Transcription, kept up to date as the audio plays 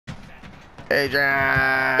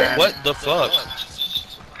Adrian! What the fuck?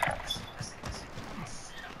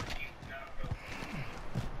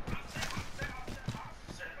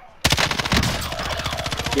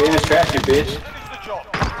 Yeah, just trash you, bitch.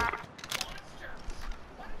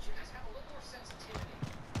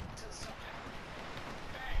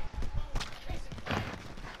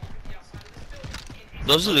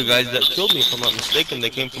 Those are the guys that killed me, if I'm not mistaken. They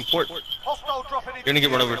came from port. You're gonna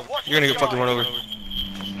get run over. You're gonna get fucking run over.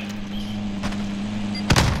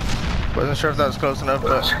 Wasn't sure if that was close enough,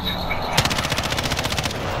 but...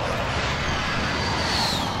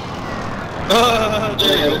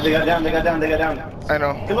 They got down, they got down, they got down. I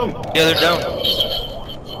know. Kill them. Yeah, they're down.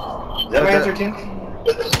 Is that my answer, team?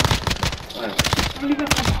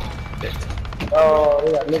 Oh,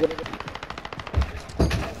 yeah, nigga.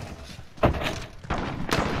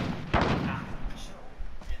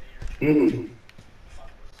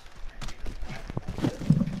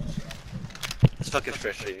 It's fucking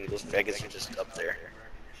frustrating. Those faggots are just up there.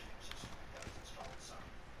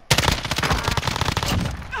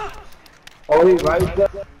 Oh, he's right there.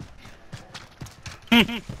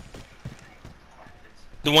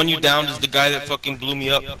 The one you downed is the guy that fucking blew me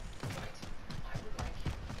up.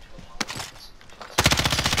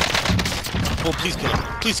 Oh, please kill him.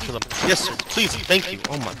 Please kill him. Yes, sir. Please. Thank you.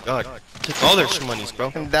 Oh my god. Take all their monies,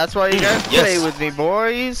 bro. And that's why you guys play with me,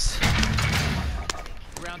 boys.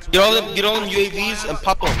 Get all them UAVs and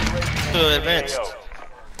pop them to advanced.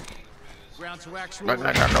 Like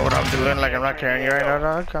I don't know what I'm doing, like I'm not carrying you right now,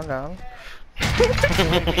 dog. Calm down.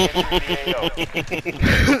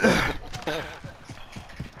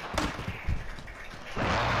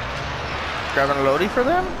 Grabbing a loadie for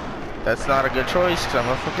them? That's not a good choice, cause I'm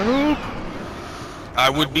a fucking hoop. I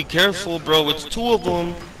would be careful, bro. It's two of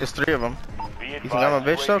them. It's three of them. You think I'm a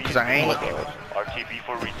bitch though? Cause I ain't. RTB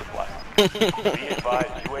for resupply. Be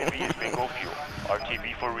advised, UAV is bingo fuel.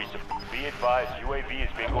 RTB for resupply. Be advised, UAV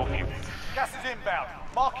is bingo fuel. Gas is inbound.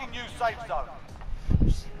 Marking new safe zone.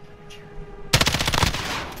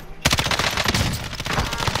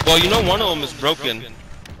 Well, you know one of them is broken.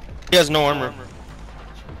 He has no armor.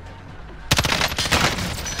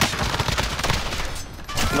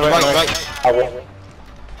 Right. I will.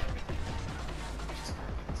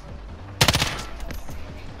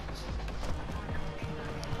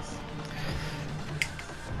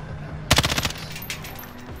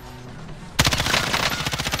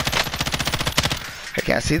 I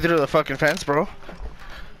can't see through the fucking fence, bro.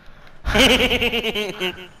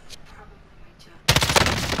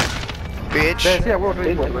 Bitch. Yeah, we're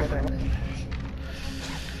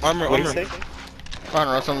Armor. I don't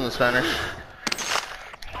know, something in Spanish.